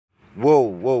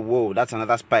Whoa, that's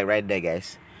another spike right there,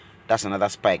 guys. That's another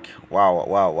spike.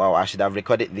 Wow, I should have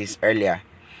recorded this earlier.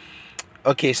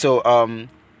 Okay, so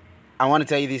I want to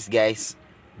tell you this, guys.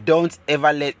 Don't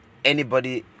ever let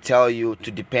anybody tell you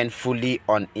to depend fully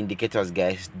on indicators,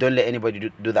 guys. Don't let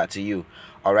anybody do that to you.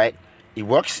 All right, it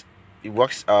works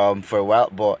for a while,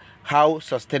 but how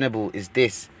sustainable is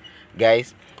this,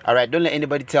 guys? All right, don't let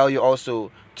anybody tell you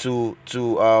also to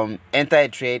enter a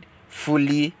trade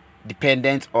fully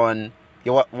dependent on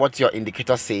what your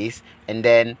indicator says, and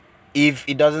then if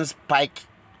it doesn't spike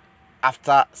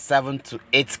after 7 to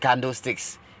 8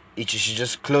 candlesticks, you should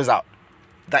just close out.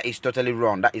 That is totally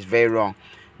wrong. That is very wrong.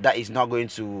 That is not going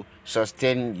to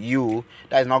sustain you.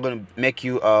 That is not going to make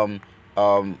you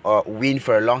win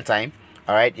for a long time.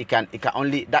 All right, it can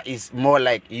only, that is more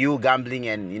like you gambling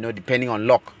and depending on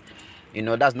luck.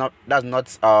 That's not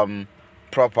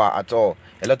proper at all.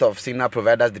 A lot of signal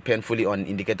providers depend fully on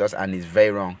indicators, and it's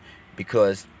very wrong,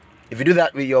 because if you do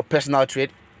that with your personal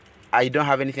trade, I don't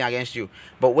have anything against you.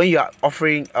 But when you are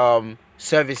offering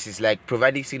services like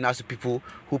providing signals to people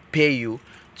who pay you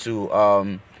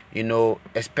to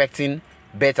expecting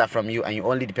better from you, and you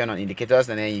only depend on indicators,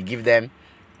 and then you give them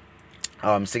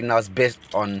signals based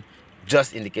on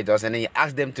just indicators, and then you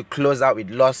ask them to close out with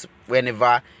loss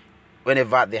whenever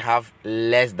they have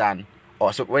less than,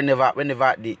 or so whenever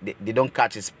they don't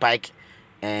catch a spike,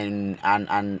 and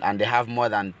they have more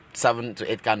than 7 to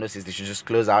 8 candles, they should just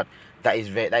close out. That is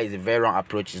a very wrong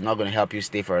approach. It's not going to help you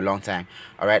stay for a long time.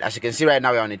 All right, as you can see right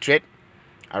now, we're on a trade.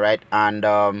 All right, and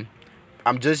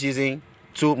I'm just using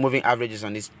 2 moving averages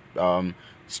on this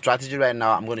strategy right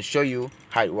now. I'm going to show you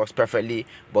how it works perfectly,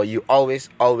 but you always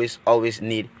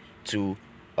need to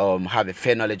have a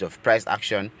fair knowledge of price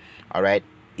action. All right,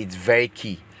 it's very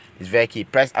key.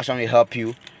 Price action will help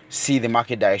you see the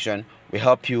market direction, will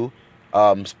help you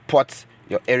spot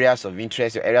your areas of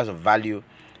interest, your areas of value.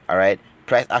 All right,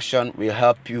 price action will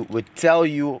help you, will tell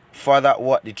you further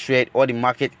what the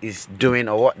market is doing,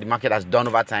 or what the market has done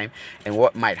over time, and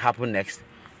what might happen next.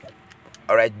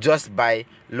 All right, just by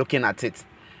looking at it.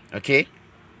 Okay,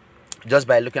 just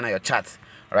by looking at your chart.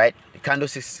 All right, the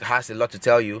candlesticks has a lot to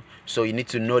tell you, so you need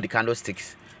to know the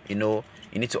candlesticks. You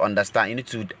need to understand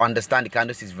the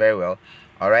candlesticks very well.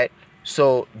 All right,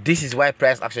 so this is why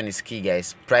price action is key,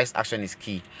 guys. Price action is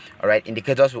key. All right,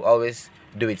 indicators will always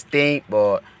do its thing,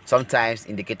 but sometimes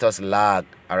indicators lag.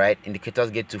 All right, indicators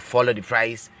get to follow the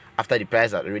price after the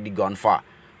price has already gone far.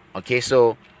 Okay,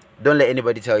 so don't let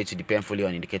anybody tell you to depend fully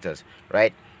on indicators.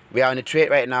 Right, we are on a trade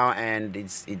right now, and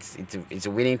it's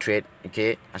a winning trade.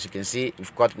 Okay, as you can see,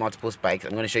 we've got multiple spikes.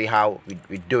 I'm going to show you how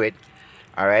we do it.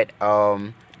 All right,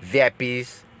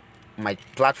 VIPs, my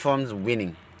platform's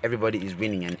winning. Everybody is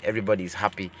winning, and everybody is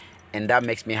happy, and that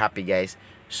makes me happy, guys.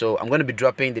 So I'm going to be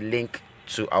dropping the link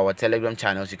to our Telegram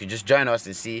channel, so you can just join us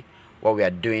and see what we are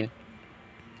doing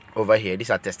over here. These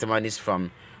are testimonies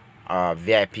from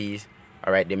VIPs.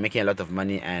 All right, they're making a lot of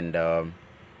money, and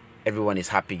everyone is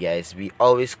happy, guys. We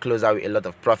always close out with a lot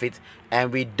of profit,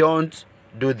 and we don't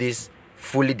do this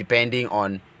fully depending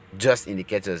on just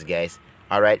indicators, guys.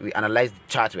 All right, we analyze the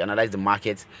chart, we analyze the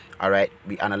market. All right,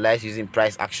 we analyze using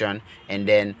price action, and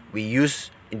then we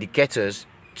use indicators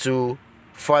to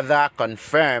further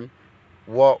confirm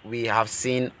what we have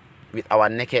seen with our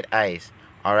naked eyes.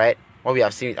 All right, what we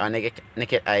have seen with our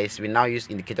naked eyes, we now use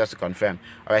indicators to confirm.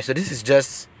 All right, so this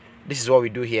is what we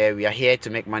do here. We are here to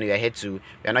make money. We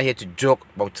are not here to joke,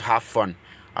 but to have fun.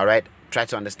 All right, try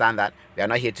to understand that we are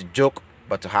not here to joke,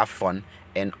 but to have fun,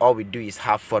 and all we do is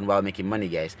have fun while making money,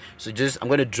 guys. So I'm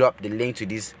going to drop the link to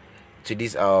this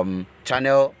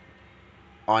channel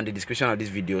on the description of this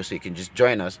video, so you can just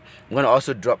join us. I'm going to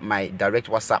also drop my direct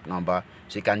WhatsApp number,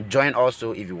 so you can join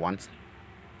also if you want.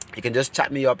 You can just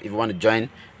chat me up if you want to join.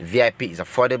 The VIP is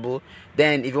affordable.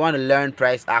 Then if you want to learn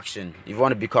price action, if you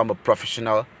want to become a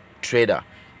professional trader,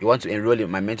 you want to enroll in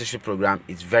my mentorship program,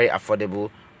 it's very affordable.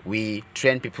 We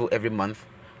train people every month.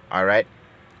 All right,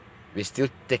 we're still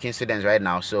taking students right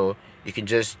now, so you can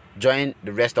just join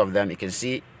the rest of them. You can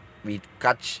see we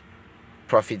catch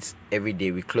profits every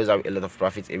day. We close out a lot of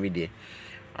profits every day.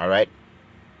 All right,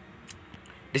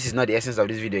 this is not the essence of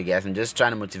this video, guys. I'm just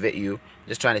trying to motivate you,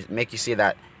 just trying to make you see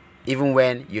that even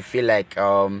when you feel like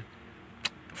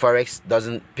Forex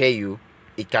doesn't pay you,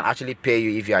 it can actually pay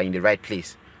you if you are in the right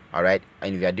place. All right,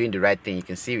 and if you are doing the right thing. You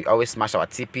can see we always smash our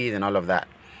TPs and all of that.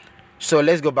 So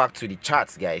let's go back to the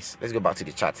charts, guys. Let's go back to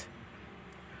the chart.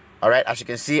 All right, as you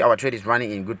can see, our trade is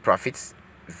running in good profits.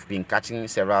 We've been catching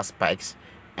several spikes,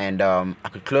 and I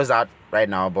could close out right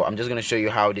now, but I'm just going to show you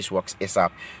how this works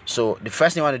ASAP. So the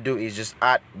first thing you want to do is just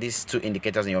add these 2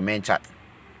 indicators in your main chart.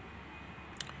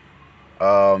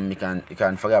 you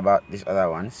can forget about these other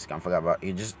ones. You can forget about,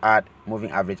 you just add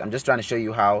moving average. I'm just trying to show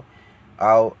you how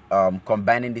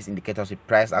combining these indicators with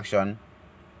price action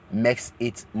makes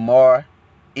it more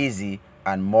easy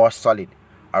and more solid.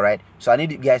 All right, so I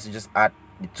need you guys to just add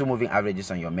the two moving averages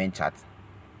on your main chart.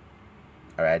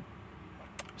 All right,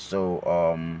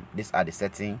 so these are the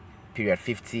setting: period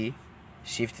 50,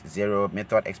 shift 0,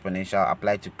 method exponential,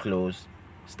 apply to close,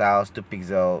 styles 2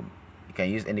 pixel. You can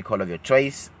use any color of your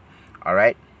choice. All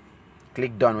right,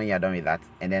 click done when you're done with that,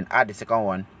 and then add the second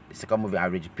one. The second moving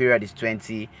average: period is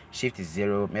 20, shift is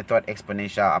 0, method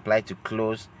exponential, apply to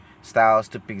close, styles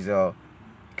 2 pixel.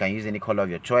 You can use any color of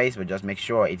your choice, but just make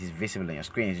sure it is visible on your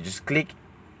screen. So just click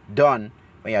done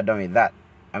when you're done with that,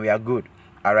 and we are good.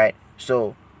 All right,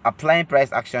 so applying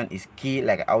price action is key,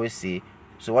 like I always say.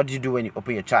 So what do you do when you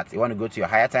open your chart? You want to go to your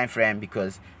higher time frame,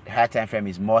 because the higher time frame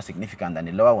is more significant than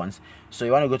the lower ones. So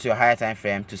you want to go to your higher time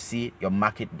frame to see your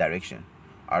market direction.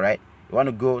 All right, you want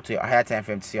to go to your higher time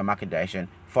frame to see your market direction.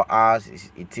 4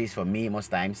 hours it is for me most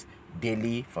times,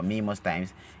 daily for me most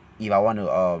times. If I want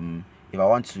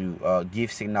to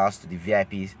give signals to the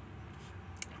VIPs.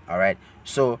 All right,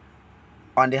 so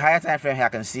on the higher time frame here, I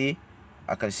can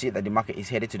see that the market is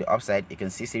headed to the upside. You can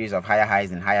see series of higher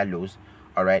highs and higher lows.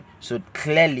 All right, so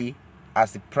clearly,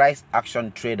 as the price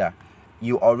action trader,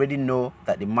 you already know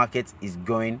that the market is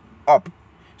going up.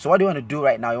 So what do you want to do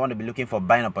right now? You want to be looking for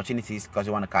buying opportunities, because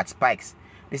you want to catch spikes.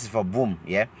 This is for boom.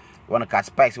 Yeah, you want to catch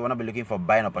spikes. You want to be looking for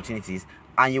buying opportunities,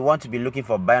 and you want to be looking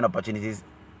for buying opportunities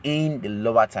in the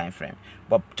lower time frame.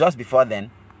 But just before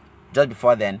then,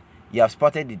 you have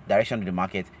spotted the direction of the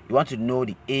market. You want to know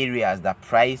the areas that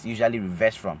price usually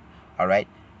reverse from. All right,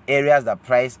 areas that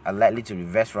price are likely to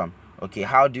reverse from. Okay,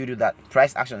 how do you do that?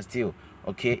 Price action still.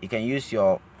 Okay, you can use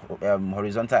your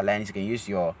horizontal lines. You can use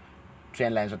your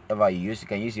trend lines, whatever you use. You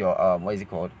can use your what is it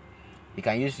called? You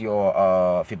can use your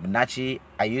Fibonacci.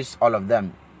 I use all of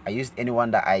them. I use anyone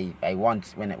that I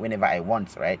want whenever I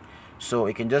want, right? So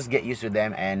you can just get used to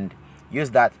them and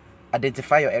use that.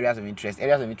 Identify your areas of interest.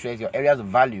 Areas of interest, your areas of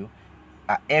value,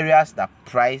 are areas that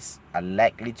price are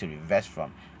likely to reverse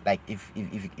from. Like if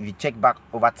you check back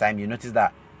over time, you notice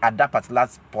that at that particular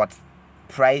spot,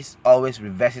 price always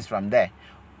reverses from there.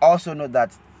 Also note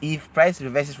that if price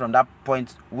reverses from that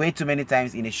point way too many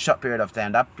times in a short period of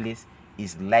time, that place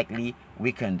is likely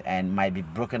weakened and might be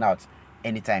broken out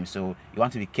anytime. So you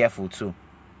want to be careful too.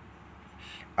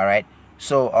 All right,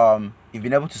 so you've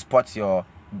been able to spot your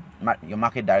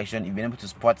market direction. You've been able to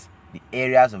spot the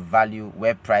areas of value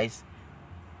where price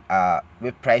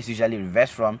usually reverse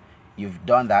from. You've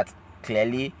done that.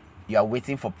 Clearly, you are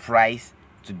waiting for price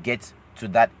to get to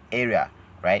that area,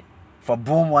 right? For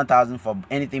boom 1000, for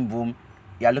anything boom,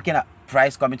 you are looking at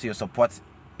price coming to your support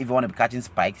if you want to be catching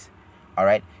spikes. All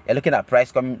right, you're looking at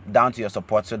price coming down to your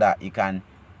support so that you can,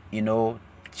 you know,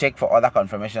 check for other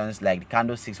confirmations like the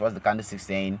candlesticks. What's the candlestick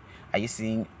saying? Are you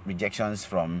seeing rejections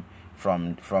from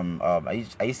are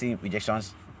you seeing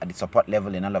rejections at the support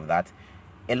level and all of that?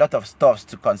 A lot of stuffs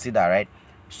to consider, right?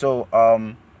 So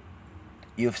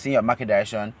you've seen your market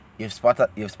direction. You've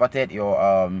spotted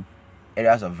your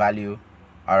areas of value.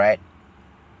 All right,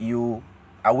 you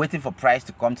are waiting for price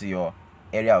to come to your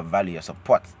area of value, your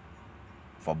support.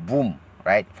 For boom,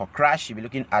 right? For crash, you'll be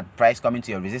looking at price coming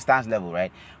to your resistance level,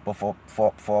 right? But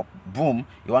for boom,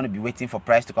 you want to be waiting for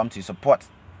price to come to your support.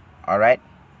 All right.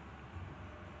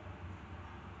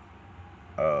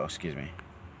 Oh, excuse me.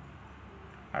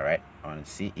 All right, I want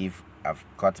to see if I've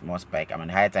caught more spike. I'm on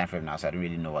the higher time frame now, so I don't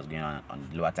really know what's going on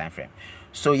the lower time frame.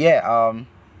 So yeah,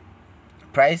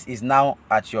 price is now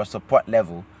at your support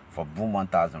level for boom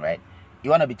 1000, right?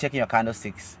 You want to be checking your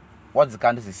candlesticks. What's the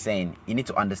candlestick saying? You need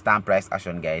to understand price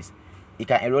action, guys. You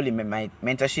can enroll in my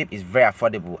mentorship. Is very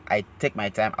affordable. I take my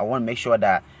time. I want to make sure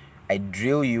that I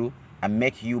drill you and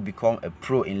make you become a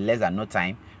pro in less than no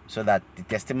time, so that the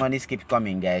testimonies keep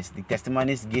coming, guys. The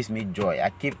testimonies gives me joy.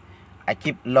 I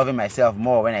keep loving myself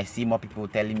more when I see more people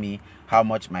telling me how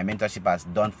much my mentorship has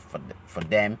done for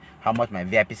them, how much my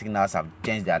VIP signals have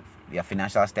changed their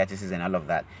financial statuses and all of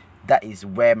that. That is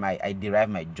where I derive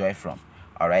my joy from.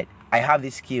 All right, I have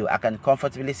this skill. I can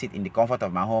comfortably sit in the comfort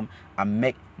of my home and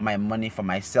make my money for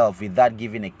myself without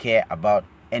giving a care about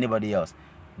anybody else.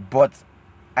 But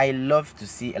I love to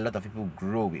see a lot of people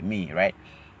grow with me, right?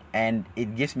 And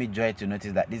it gives me joy to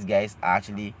notice that these guys are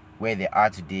actually where they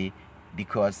are today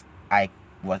because I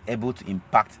was able to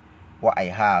impact what I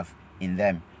have in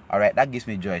them. All right, that gives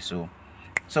me joy. So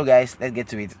guys, let's get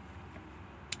to it.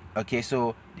 Okay,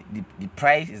 so the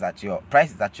price is at your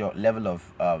level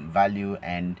of value,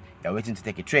 and you're waiting to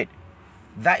take a trade.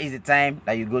 That is the time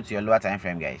that you go to your lower time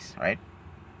frame, guys, right?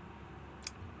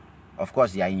 Of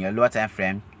course, you are in your lower time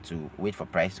frame to wait for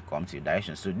price to come to your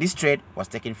direction. So this trade was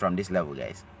taken from this level,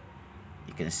 guys.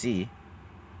 You can see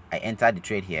I entered the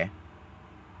trade here.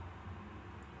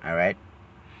 All right,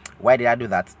 why did I do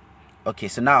that? Okay,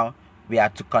 so now we are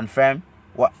to confirm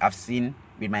what I've seen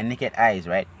with my naked eyes,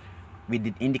 right, with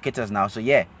the indicators now. So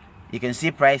yeah, you can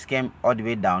see price came all the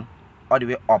way down, all the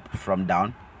way up from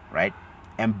down, right,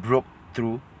 and broke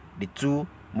through the two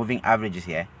moving averages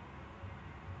here.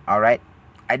 All right,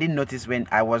 I didn't notice when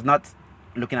I was not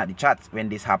looking at the charts when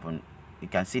this happened. You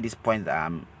can see this point that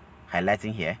I'm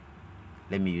highlighting here.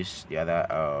 Let me use the other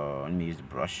let me use the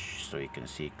brush so you can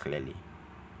see clearly.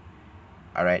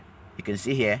 All right, you can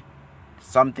see here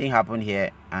something happened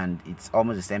here, and it's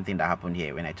almost the same thing that happened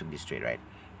here when I took this trade, right?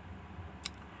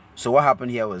 So what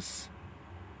happened here was,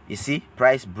 you see,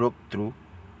 price broke through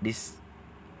this.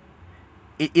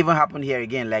 It even happened here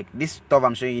again, like this stuff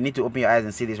I'm showing you. You need to open your eyes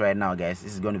and see this right now, guys.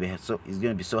 This is going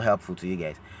to be so helpful to you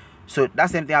guys. So that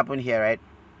same thing happened here, right?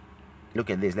 Look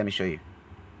at this, let me show you.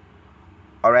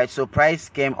 All right, so price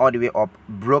came all the way up,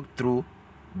 broke through,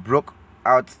 broke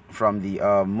out from the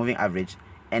moving average,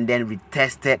 and then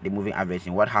retested the moving average.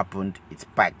 And what happened? It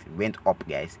spiked, it went up,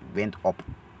 guys, it went up.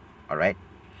 All right,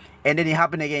 and then it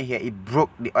happened again here. It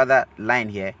broke the other line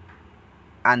here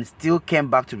and still came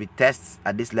back to retest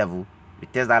at this level,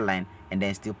 retest that line, and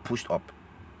then still pushed up.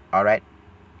 All right,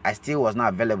 I still was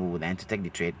not available then to take the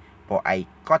trade, but I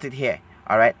caught it here.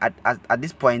 All right, at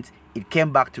this point it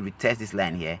came back to retest this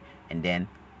line here, and then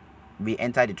we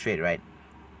entered the trade, right?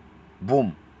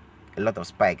 Boom, a lot of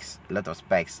spikes, a lot of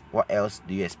spikes. What else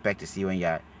do you expect to see when you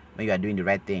are doing the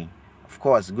right thing? Of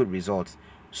course, good results.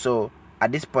 So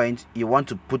at this point you want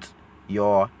to put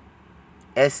your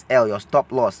SL, your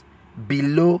stop loss,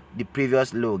 below the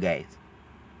previous low, guys.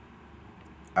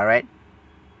 All right,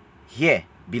 here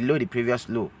below the previous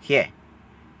low, here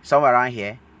somewhere around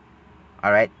here.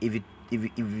 All right, if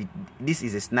this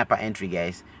is a sniper entry,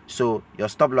 guys, so your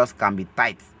stop loss can be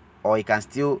tight, or you can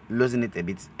still loosen it a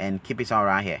bit and keep it somewhere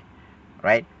around here,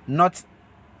 right? Not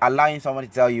allowing someone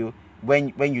to tell you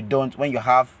when you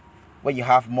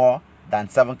have more than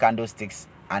 7 candlesticks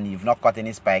and you've not caught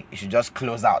any spike, you should just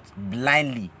close out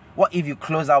blindly. What if you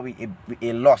close out with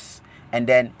a loss, and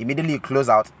then immediately you close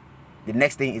out, the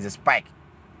next thing is a spike?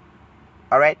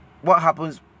 All right, what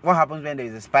happens when there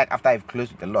is a spike after I've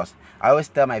closed with a loss? I always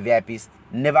tell my VIPs,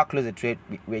 never close a trade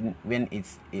when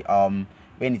it's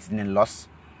in a loss.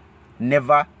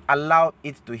 Never allow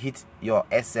it to hit your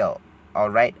SL. All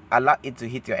right, allow it to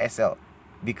hit your SL,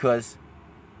 because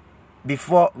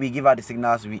before we give out the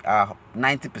signals, we are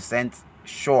 90%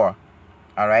 sure.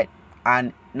 All right,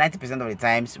 and 90% of the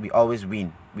times we always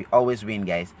win. We always win,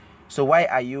 guys. So why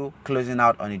are you closing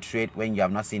out on a trade when you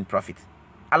have not seen profit?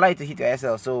 Allow it to hit your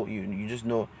SL, so you just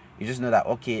know that,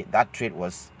 okay, that trade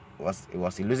was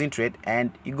a losing trade,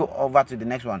 and you go over to the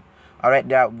next one. All right,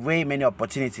 there are way many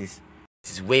opportunities.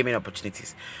 This is way many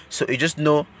opportunities. So you just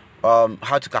know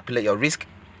how to calculate your risk.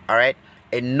 All right,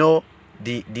 and know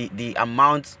the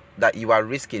amount that you are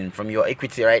risking from your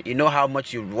equity, right? You know how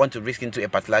much you want to risk into a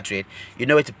particular trade. You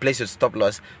know where to place your stop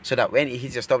loss, so that when it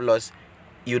hits your stop loss,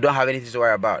 you don't have anything to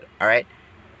worry about. All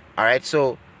right,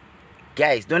 so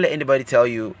guys, don't let anybody tell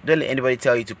you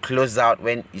to close out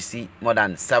when you see more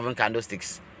than 7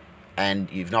 candlesticks and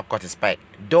you've not caught a spike.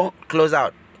 Don't close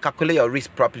out. Calculate your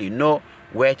risk properly. Know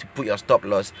where to put your stop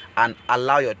loss and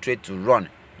allow your trade to run.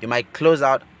 You might close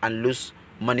out and lose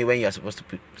money when you're supposed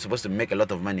to make a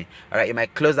lot of money. All right, you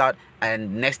might close out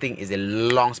and next thing is a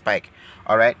long spike.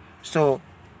 All right, so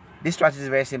this strategy is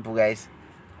very simple, guys.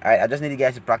 All right, I just need you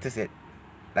guys to practice it.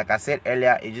 Like I said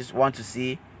earlier, you just want to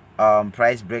see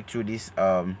price break through this,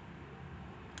 want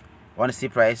to see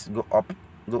price go up,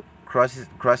 go cross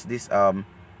this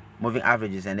moving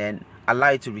averages, and then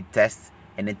allow it to retest,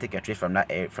 and then take your trade from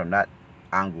that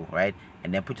angle, right?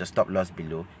 And then put your stop loss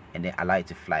below, and then allow it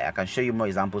to fly. I can show you more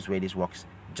examples where this works,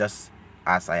 just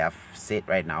as I have said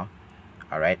right now.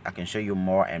 All right, I can show you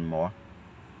more and more.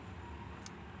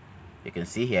 You can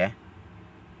see here,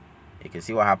 you can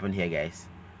see what happened here, guys.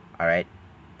 All right,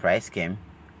 price came,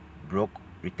 broke,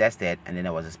 retested, and then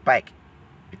there was a spike,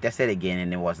 retested again,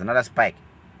 and there was another spike.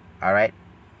 All right,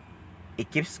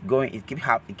 it keeps going, it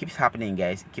keeps happening,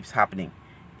 guys. It keeps happening.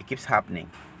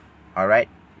 All right,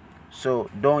 so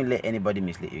don't let anybody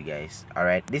mislead you, guys. All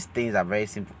right, these things are very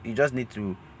simple. You just need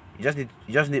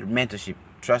mentorship.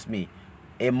 Trust me,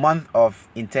 a month of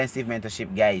intensive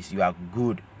mentorship, guys, you are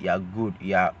good. You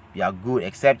are good,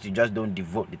 except you just don't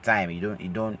devote the time. You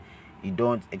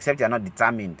don't, except you are not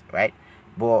determined, right?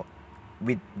 But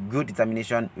with good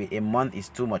determination, a month is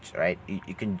too much, right?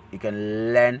 You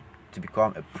can learn to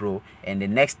become a pro. And the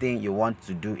next thing you want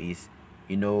to do is,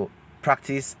 you know,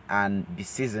 practice and be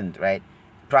seasoned, right?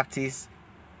 Practice,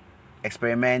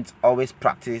 experiment, always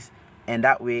practice, and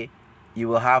that way you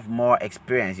will have more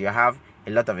experience. You have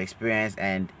a lot of experience,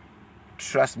 and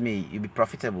trust me, you'll be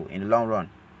profitable in the long run.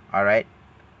 All right,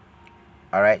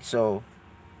 so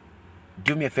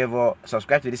do me a favor,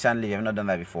 subscribe to this channel if you have not done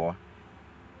that before.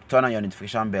 Turn on your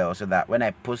notification bell so that when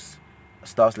I post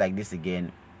stuff like this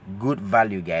again, good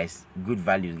value guys, good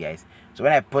values guys, so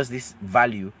when I post this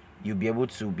value, you'll be able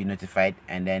to be notified,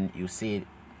 and then you see it,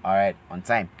 all right, on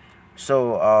time.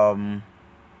 So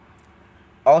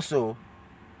also,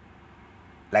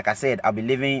 like I said, I'll be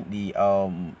leaving the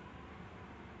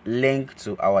link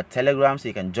to our Telegram so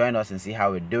you can join us and see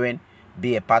how we're doing,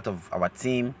 be a part of our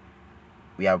team.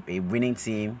 We are a winning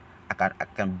team. I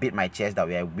can beat my chest that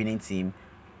we are a winning team.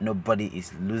 Nobody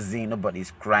is losing, nobody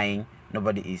is crying,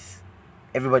 everybody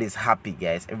is happy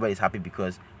guys. Everybody is happy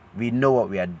because we know what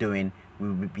we are doing. We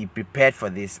will be prepared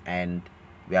for this, and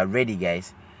we are ready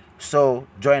guys. So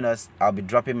join us. I'll be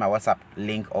dropping my WhatsApp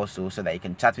link also so that you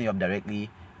can chat me up directly.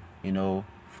 You know,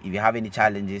 if you have any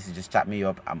challenges, just chat me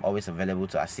up. I'm always available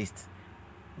to assist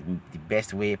the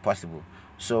best way possible.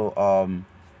 So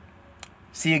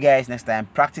see you guys next time.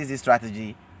 Practice this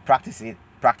strategy, practice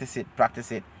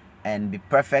it, and be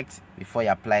perfect before you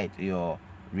apply it to your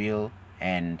reel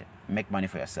and make money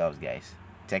for yourselves guys.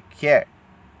 Take care.